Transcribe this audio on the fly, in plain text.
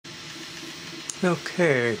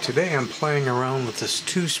Okay, today I'm playing around with this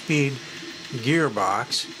 2-speed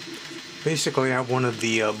gearbox. Basically I have one of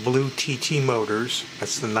the blue TT motors.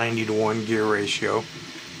 That's the 90-to-1 gear ratio.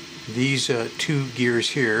 These two gears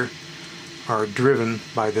here are driven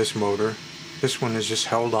by this motor. This one is just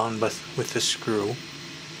held on with this screw.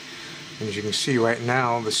 And as you can see right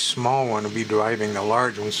now, the small one will be driving the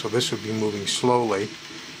large one, so this would be moving slowly.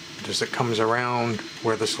 But as it comes around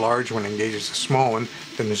where this large one engages the small one,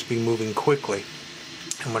 then this will be moving quickly.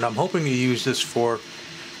 And what I'm hoping to use this for,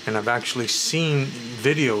 and I've actually seen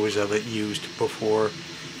videos of it used before,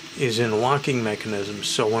 is in walking mechanisms.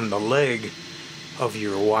 So when the leg of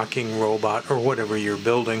your walking robot or whatever you're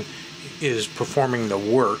building is performing the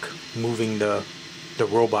work, moving the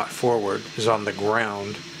robot forward, is on the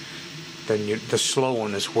ground, then the slow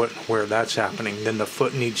one is where that's happening. Then the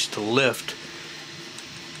foot needs to lift,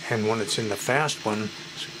 and when it's in the fast one,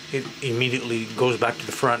 it immediately goes back to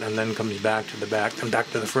the front and then comes back to the back, then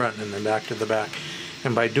back to the front and then back to the back.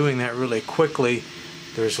 And by doing that really quickly,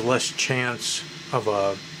 there's less chance of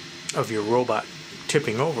your robot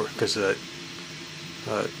tipping over, because it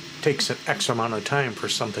takes an X amount of time for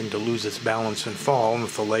something to lose its balance and fall. And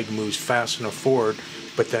if the leg moves fast enough forward,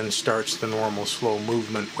 but then starts the normal slow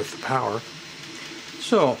movement with the power.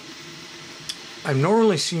 So I've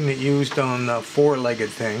normally seen it used on four-legged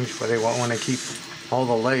things where they want to keep all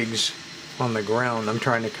the legs on the ground. I'm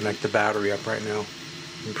trying to connect the battery up right now.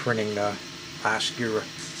 I'm printing the last gear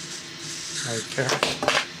right there.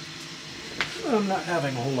 I'm not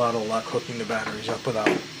having a whole lot of luck hooking the batteries up without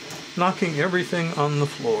knocking everything on the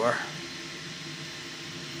floor.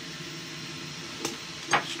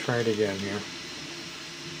 Let's try it again here.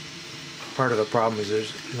 Part of the problem is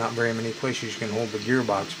there's not very many places you can hold the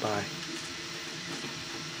gearbox by.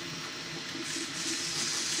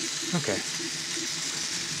 Okay.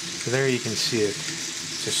 So there you can see it.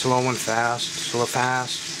 It's a slow and fast, slow,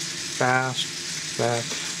 fast, fast, fast.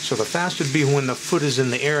 So the fast would be when the foot is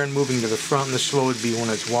in the air and moving to the front, and the slow would be when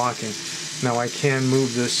it's walking. Now I can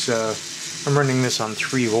move this, I'm running this on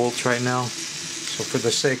 3 volts right now. So for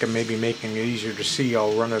the sake of maybe making it easier to see,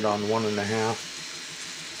 I'll run it on 1.5.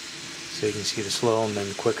 So you can see the slow and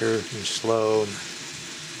then quicker and slow and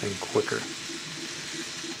then quicker.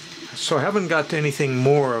 So I haven't got to anything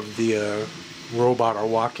more of the robot or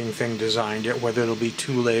walking thing designed yet, whether it'll be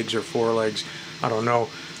 2 legs or 4 legs, I don't know.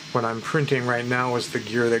 What I'm printing right now is the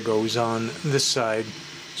gear that goes on this side,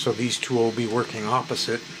 so these two will be working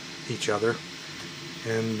opposite each other,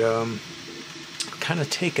 and kind of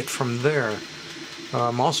take it from there.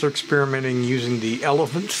 I'm also experimenting using the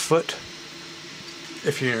elephant foot.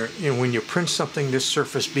 If you're, when you print something, this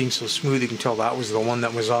surface being so smooth, you can tell that was the one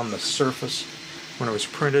that was on the surface when it was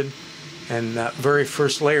printed. And that very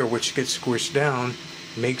first layer, which gets squished down,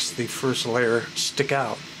 makes the first layer stick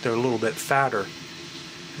out. They're a little bit fatter.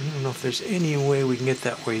 I don't know if there's any way we can get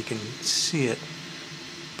that where you can see it,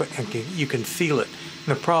 but you can feel it.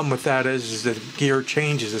 And the problem with that is that the gear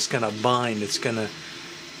changes, it's going to bind. It's going to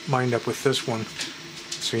bind up with this one.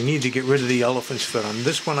 So you need to get rid of the elephant's foot. On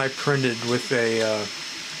this one I printed with a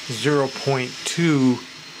 0.2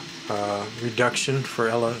 reduction for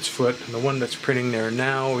elephant's foot, and the one that's printing there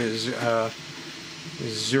now is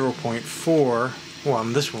 0.4. Well,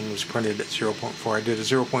 on this one was printed at 0.4. I did a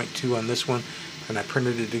 0.2 on this one, and I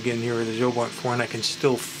printed it again here with a 0.4, and I can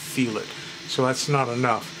still feel it. So that's not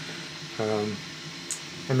enough.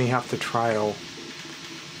 I may have to trial.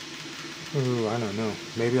 I don't know.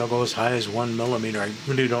 Maybe I'll go as high as 1 millimeter. I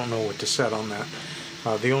really don't know what to set on that.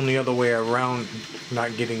 The only other way around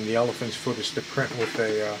not getting the elephant's foot is to print with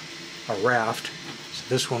a raft. So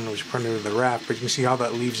this one was printed with a raft, but you can see how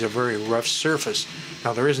that leaves a very rough surface.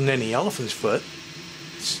 Now there isn't any elephant's foot.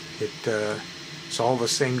 It's all the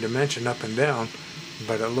same dimension up and down,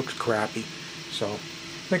 but it looks crappy. So I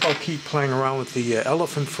think I'll keep playing around with the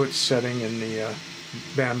elephant foot setting in the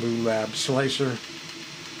Bamboo Lab slicer.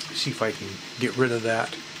 See if I can get rid of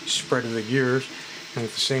that spread of the gears, and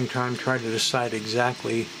at the same time try to decide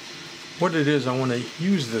exactly what it is I want to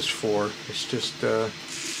use this for. It's just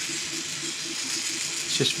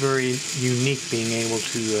very unique being able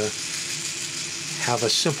to have a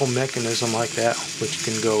simple mechanism like that, which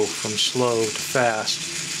can go from slow to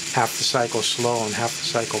fast, half the cycle slow and half the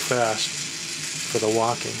cycle fast for the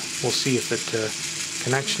walking. We'll see if it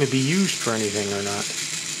can actually be used for anything or not.